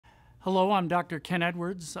Hello, I'm Dr. Ken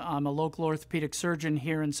Edwards. I'm a local orthopedic surgeon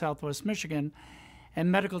here in Southwest Michigan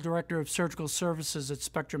and medical director of surgical services at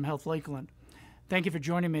Spectrum Health Lakeland. Thank you for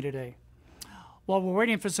joining me today. While we're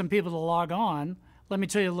waiting for some people to log on, let me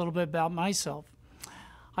tell you a little bit about myself.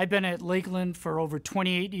 I've been at Lakeland for over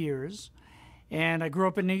 28 years, and I grew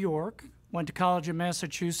up in New York, went to college in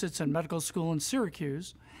Massachusetts and medical school in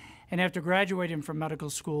Syracuse, and after graduating from medical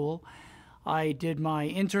school, I did my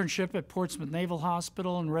internship at Portsmouth Naval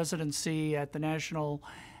Hospital and residency at the National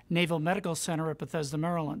Naval Medical Center at Bethesda,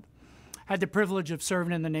 Maryland. I had the privilege of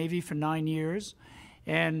serving in the Navy for 9 years,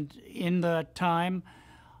 and in that time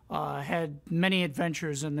had many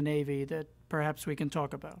adventures in the Navy that perhaps we can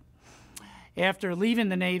talk about. After leaving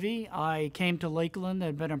the Navy, I came to Lakeland.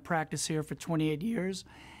 I've been in practice here for 28 years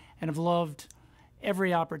and have loved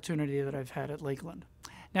every opportunity that I've had at Lakeland.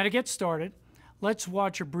 Now, to get started, let's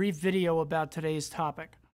watch a brief video about today's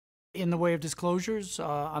topic. In the way of disclosures,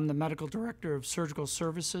 I'm the medical director of surgical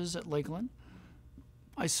services at Lakeland.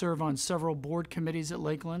 I serve on several board committees at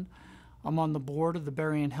Lakeland. I'm on the board of the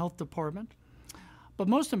Berrien Health Department. But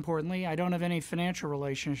most importantly, I don't have any financial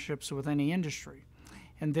relationships with any industry,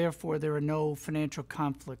 and therefore there are no financial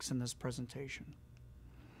conflicts in this presentation.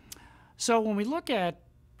 So when we look at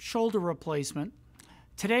shoulder replacement,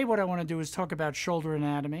 today what I want to do is talk about shoulder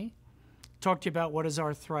anatomy, talk to you about what is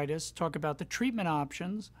arthritis, talk about the treatment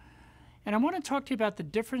options, and I want to talk to you about the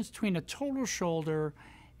difference between a total shoulder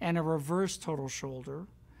and a reverse total shoulder,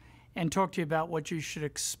 and talk to you about what you should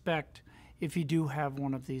expect if you do have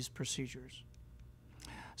one of these procedures.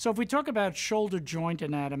 So if we talk about shoulder joint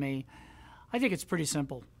anatomy, I think it's pretty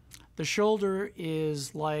simple. The shoulder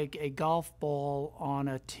is like a golf ball on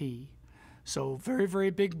a tee. So very, very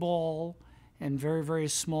big ball and very, very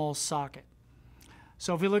small socket.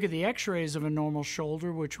 So if we look at the x-rays of a normal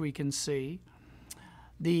shoulder, which we can see,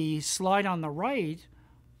 the slide on the right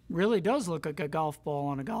really does look like a golf ball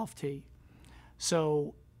on a golf tee.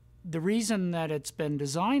 So the reason that it's been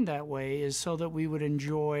designed that way is so that we would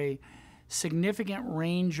enjoy significant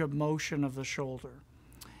range of motion of the shoulder.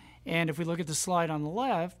 And if we look at the slide on the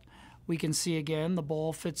left, we can see again the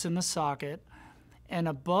ball fits in the socket, and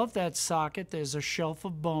above that socket there's a shelf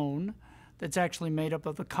of bone that's actually made up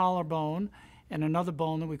of the collarbone and another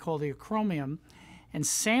bone that we call the acromion, and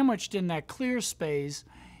sandwiched in that clear space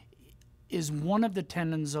is one of the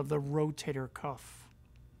tendons of the rotator cuff.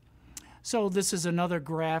 So this is another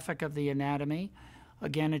graphic of the anatomy.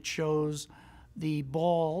 Again, it shows the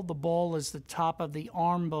ball. The ball is the top of the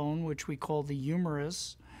arm bone, which we call the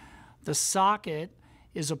humerus. The socket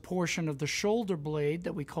is a portion of the shoulder blade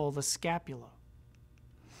that we call the scapula.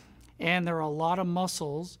 And there are a lot of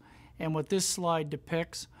muscles, and what this slide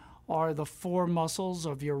depicts are the four muscles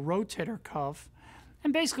of your rotator cuff.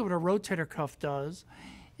 And basically what a rotator cuff does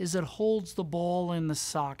is it holds the ball in the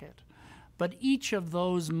socket. But each of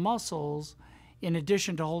those muscles, in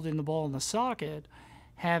addition to holding the ball in the socket,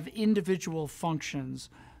 have individual functions,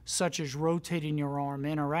 such as rotating your arm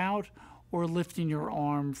in or out or lifting your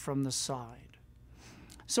arm from the side.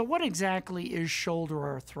 So what exactly is shoulder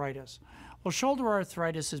arthritis? Well, shoulder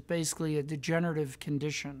arthritis is basically a degenerative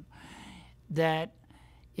condition that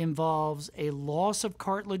involves a loss of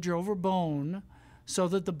cartilage over bone so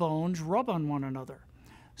that the bones rub on one another.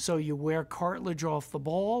 So you wear cartilage off the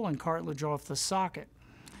ball and cartilage off the socket.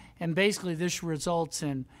 And basically this results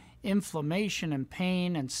in inflammation and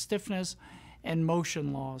pain and stiffness and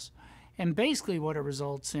motion loss. And basically what it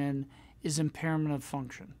results in is impairment of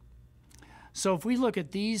function. So if we look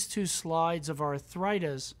at these two slides of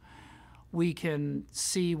arthritis, we can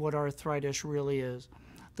see what arthritis really is.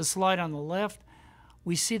 The slide on the left,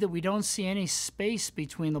 we see that we don't see any space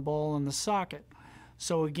between the ball and the socket.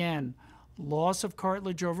 So again, loss of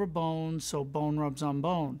cartilage over bone, so bone rubs on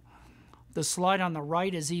bone. The slide on the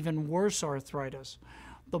right is even worse arthritis.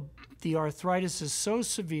 The arthritis is so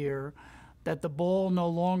severe that the ball no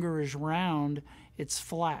longer is round, it's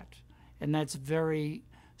flat, and that's very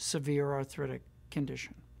severe arthritic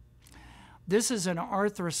condition. This is an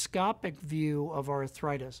arthroscopic view of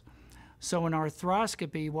arthritis. So in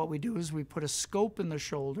arthroscopy, what we do is we put a scope in the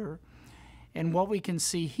shoulder, and what we can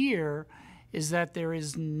see here is that there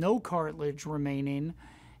is no cartilage remaining,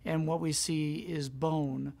 and what we see is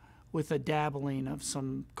bone with a dabbling of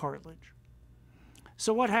some cartilage.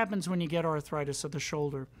 So what happens when you get arthritis of the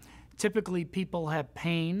shoulder? Typically people have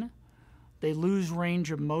pain, they lose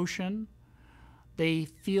range of motion, they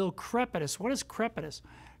feel crepitus. What is crepitus?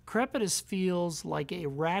 Crepitus feels like a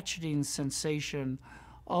ratcheting sensation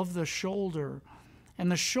of the shoulder,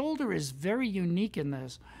 and the shoulder is very unique in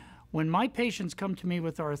this. When my patients come to me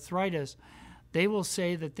with arthritis, they will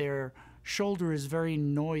say that their shoulder is very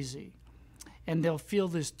noisy. and they'll feel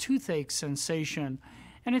this toothache sensation.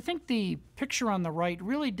 And I think the picture on the right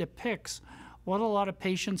really depicts what a lot of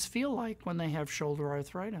patients feel like when they have shoulder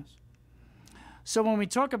arthritis. So when we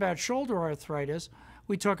talk about shoulder arthritis,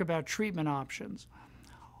 we talk about treatment options.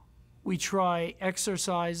 We try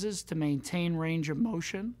exercises to maintain range of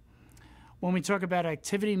motion. When we talk about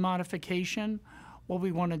activity modification, what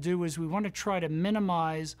we want to do is we want to try to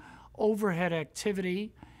minimize overhead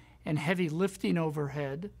activity and heavy lifting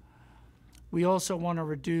overhead. We also want to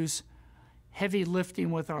reduce heavy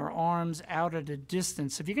lifting with our arms out at a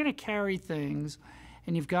distance. If you're going to carry things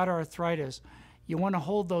and you've got arthritis, you want to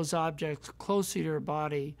hold those objects closer to your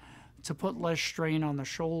body to put less strain on the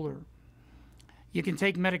shoulder. You can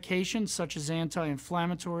take medications such as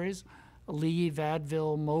anti-inflammatories, Aleve,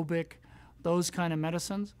 Advil, Mobic, those kind of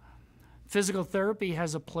medicines. Physical therapy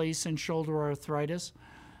has a place in shoulder arthritis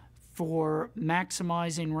for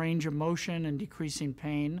maximizing range of motion and decreasing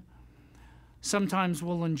pain. Sometimes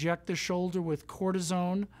we'll inject the shoulder with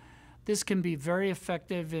cortisone. This can be very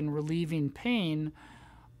effective in relieving pain,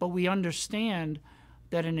 but we understand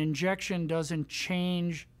that an injection doesn't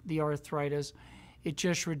change the arthritis. It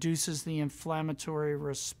just reduces the inflammatory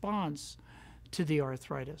response to the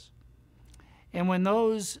arthritis. And when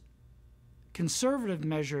those conservative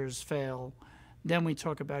measures fail, then we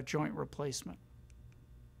talk about joint replacement.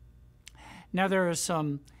 Now, there are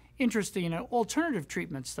some interesting alternative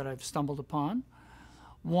treatments that I've stumbled upon.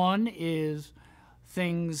 One is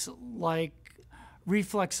things like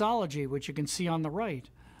reflexology, which you can see on the right.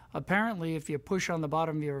 Apparently, if you push on the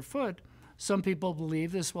bottom of your foot, some people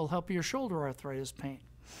believe this will help your shoulder arthritis pain.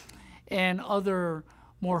 And other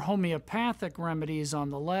more homeopathic remedies on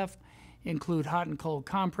the left include hot and cold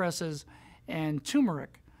compresses and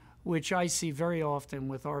turmeric, which I see very often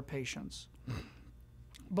with our patients.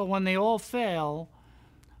 But when they all fail,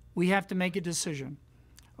 we have to make a decision.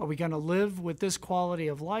 Are we going to live with this quality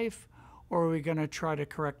of life, or are we going to try to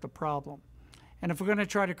correct the problem? And if we're going to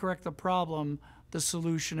try to correct the problem, the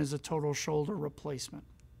solution is a total shoulder replacement.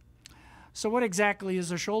 So what exactly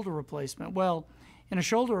is a shoulder replacement? Well, in a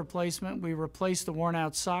shoulder replacement, we replace the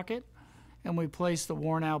worn-out socket and we place the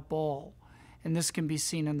worn-out ball. And this can be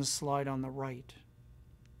seen in the slide on the right.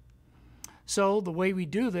 So the way we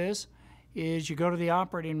do this is you go to the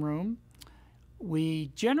operating room.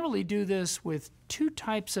 We generally do this with two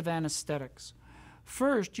types of anesthetics.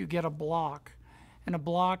 First, you get a block, and a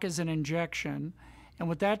block is an injection. And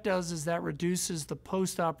what that does is that reduces the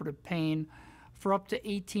post-operative pain for up to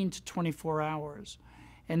 18 to 24 hours,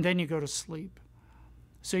 and then you go to sleep.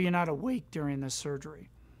 So you're not awake during the surgery.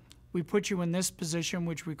 We put you in this position,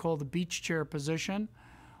 which we call the beach chair position.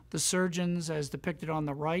 The surgeons, as depicted on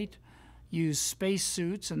the right, use space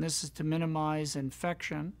suits, and this is to minimize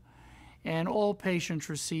infection. And all patients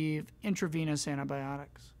receive intravenous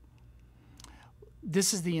antibiotics.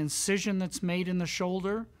 This is the incision that's made in the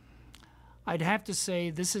shoulder. I'd have to say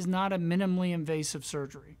this is not a minimally invasive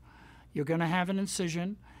surgery. You're going to have an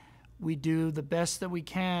incision. We do the best that we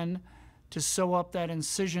can to sew up that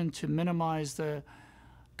incision to minimize the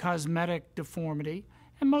cosmetic deformity.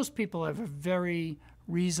 And most people have a very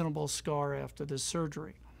reasonable scar after this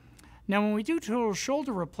surgery. Now, when we do total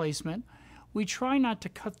shoulder replacement, we try not to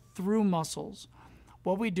cut through muscles.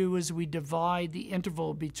 What we do is we divide the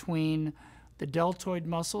interval between the deltoid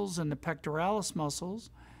muscles and the pectoralis muscles,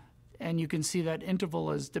 and you can see that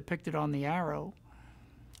interval is depicted on the arrow.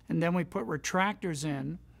 And then we put retractors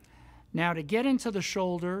in. Now, to get into the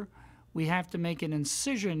shoulder, we have to make an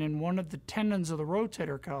incision in one of the tendons of the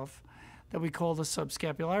rotator cuff that we call the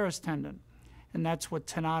subscapularis tendon. And that's what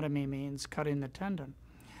tenotomy means, cutting the tendon.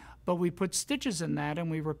 But we put stitches in that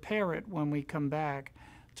and we repair it when we come back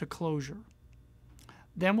to closure.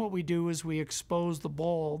 Then what we do is we expose the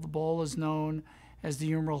ball. The ball is known as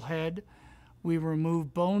the humeral head. We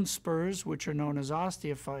remove bone spurs, which are known as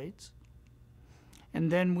osteophytes.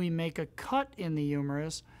 And then we make a cut in the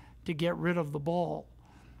humerus to get rid of the ball.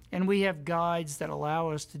 And we have guides that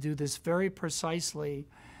allow us to do this very precisely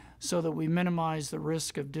so that we minimize the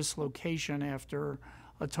risk of dislocation after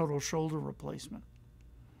a total shoulder replacement.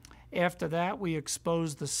 After that, we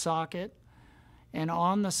expose the socket, and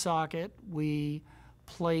on the socket, we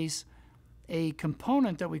place a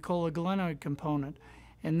component that we call a glenoid component.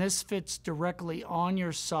 And this fits directly on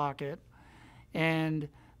your socket, and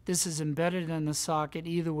this is embedded in the socket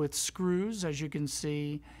either with screws, as you can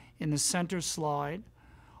see in the center slide,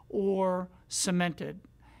 or cemented,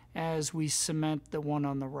 as we cement the one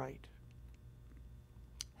on the right.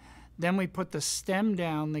 Then we put the stem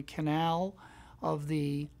down the canal of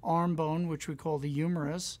the arm bone, which we call the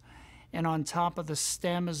humerus, and on top of the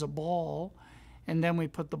stem is a ball, and then we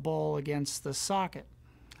put the ball against the socket.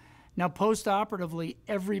 Now, post-operatively,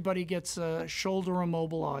 everybody gets a shoulder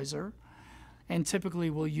immobilizer, and typically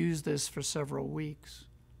we'll use this for several weeks.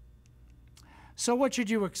 So what should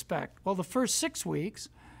you expect? Well, the first 6 weeks,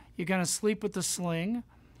 you're going to sleep with the sling,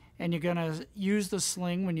 and you're going to use the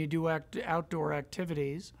sling when you do outdoor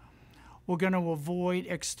activities. We're going to avoid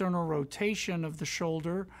external rotation of the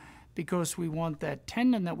shoulder because we want that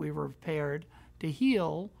tendon that we repaired to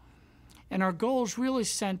heal. And our goals really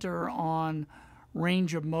center on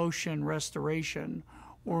range of motion restoration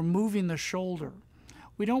or moving the shoulder.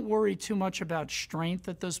 We don't worry too much about strength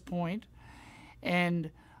at this point,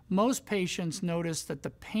 and most patients notice that the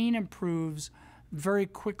pain improves very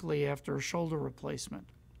quickly after a shoulder replacement.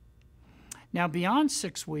 Now, beyond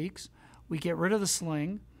 6 weeks, we get rid of the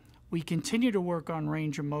sling, we continue to work on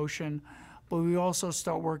range of motion, but we also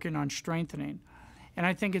start working on strengthening. And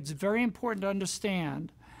I think it's very important to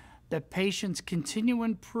understand that patients continue to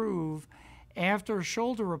improve after a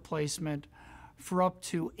shoulder replacement for up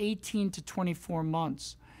to 18 to 24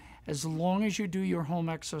 months, as long as you do your home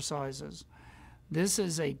exercises. This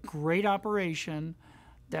is a great operation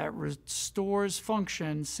that restores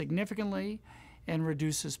function significantly and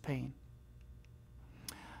reduces pain.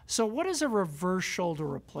 So what is a reverse shoulder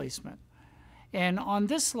replacement? And on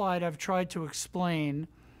this slide, I've tried to explain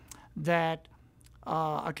that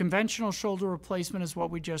a conventional shoulder replacement is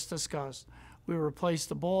what we just discussed. We replace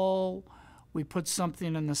the ball, we put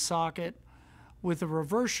something in the socket. With a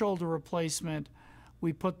reverse shoulder replacement,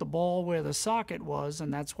 we put the ball where the socket was,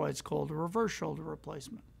 and that's why it's called a reverse shoulder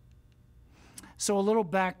replacement. So a little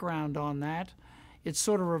background on that. It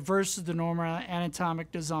sort of reverses the normal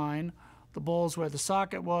anatomic design. The ball's where the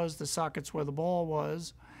socket was, the socket's where the ball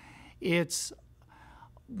was. It's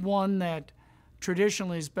one that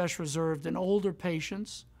traditionally is best reserved in older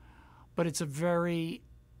patients, but it's a very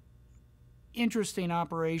interesting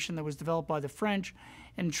operation that was developed by the French,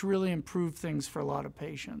 and it's really improved things for a lot of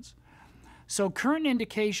patients. So current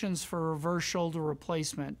indications for reverse shoulder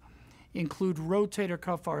replacement include rotator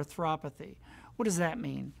cuff arthropathy. What does that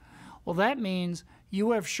mean? Well, that means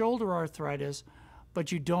you have shoulder arthritis,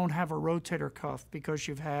 but you don't have a rotator cuff because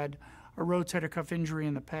you've had a rotator cuff injury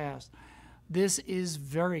in the past. This is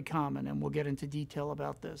very common, and we'll get into detail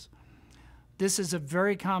about this. This is a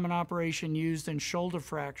very common operation used in shoulder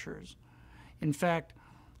fractures. In fact,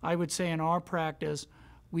 I would say in our practice,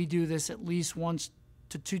 we do this at least 1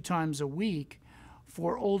 to 2 times a week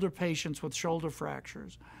for older patients with shoulder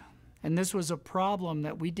fractures. And this was a problem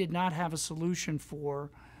that we did not have a solution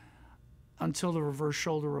for until the reverse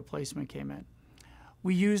shoulder replacement came in.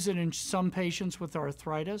 We use it in some patients with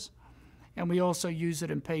arthritis, and we also use it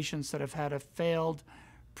in patients that have had a failed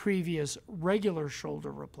previous regular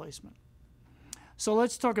shoulder replacement. So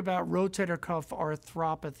let's talk about rotator cuff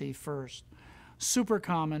arthropathy first. Super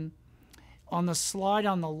common. On the slide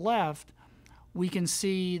on the left, we can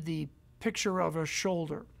see the picture of a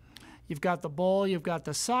shoulder. You've got the ball, you've got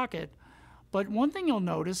the socket, but one thing you'll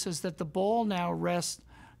notice is that the ball now rests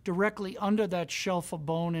directly under that shelf of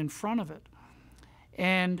bone in front of it.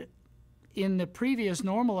 And in the previous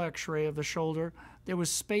normal x-ray of the shoulder, there was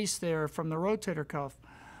space there from the rotator cuff.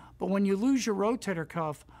 But when you lose your rotator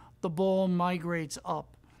cuff, the ball migrates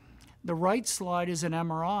up. The right slide is an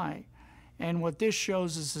MRI, and what this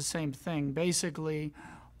shows is the same thing. Basically,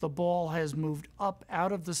 the ball has moved up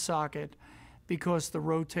out of the socket because the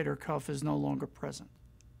rotator cuff is no longer present.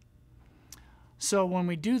 So when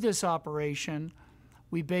we do this operation,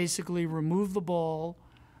 we basically remove the ball,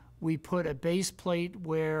 we put a base plate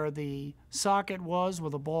where the socket was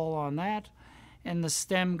with a ball on that, and the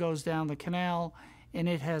stem goes down the canal, and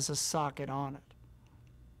it has a socket on it.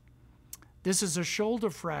 This is a shoulder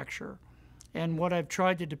fracture, and what I've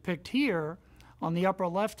tried to depict here on the upper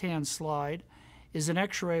left-hand slide is an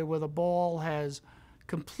x-ray where the ball has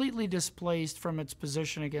completely displaced from its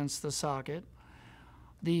position against the socket.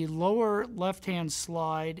 The lower left-hand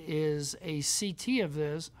slide is a CT of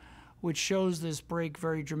this, which shows this break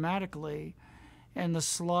very dramatically, and the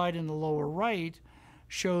slide in the lower right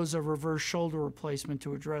shows a reverse shoulder replacement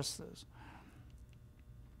to address this.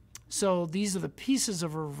 So these are the pieces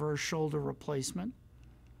of a reverse shoulder replacement.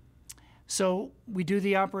 So we do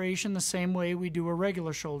the operation the same way we do a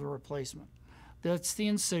regular shoulder replacement. That's the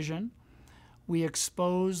incision. We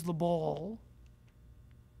expose the ball.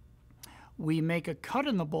 We make a cut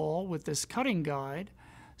in the ball with this cutting guide,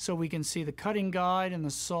 so we can see the cutting guide and the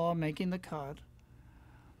saw making the cut.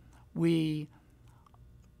 We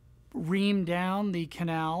ream down the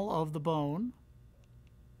canal of the bone.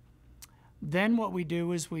 Then what we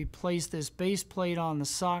do is we place this base plate on the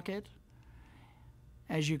socket,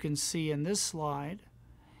 as you can see in this slide.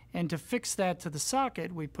 And to fix that to the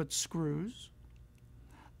socket, we put screws.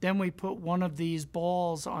 Then we put one of these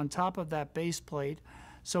balls on top of that base plate.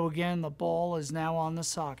 So again, the ball is now on the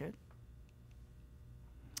socket.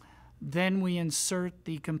 Then we insert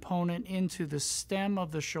the component into the stem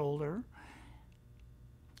of the shoulder,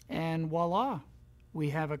 and voila, we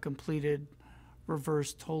have a completed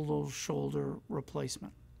reverse total shoulder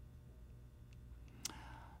replacement.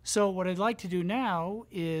 So what I'd like to do now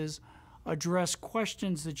is address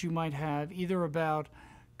questions that you might have either about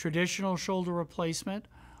traditional shoulder replacement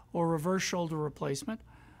or reverse shoulder replacement,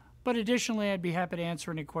 but additionally I'd be happy to answer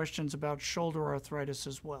any questions about shoulder arthritis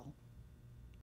as well.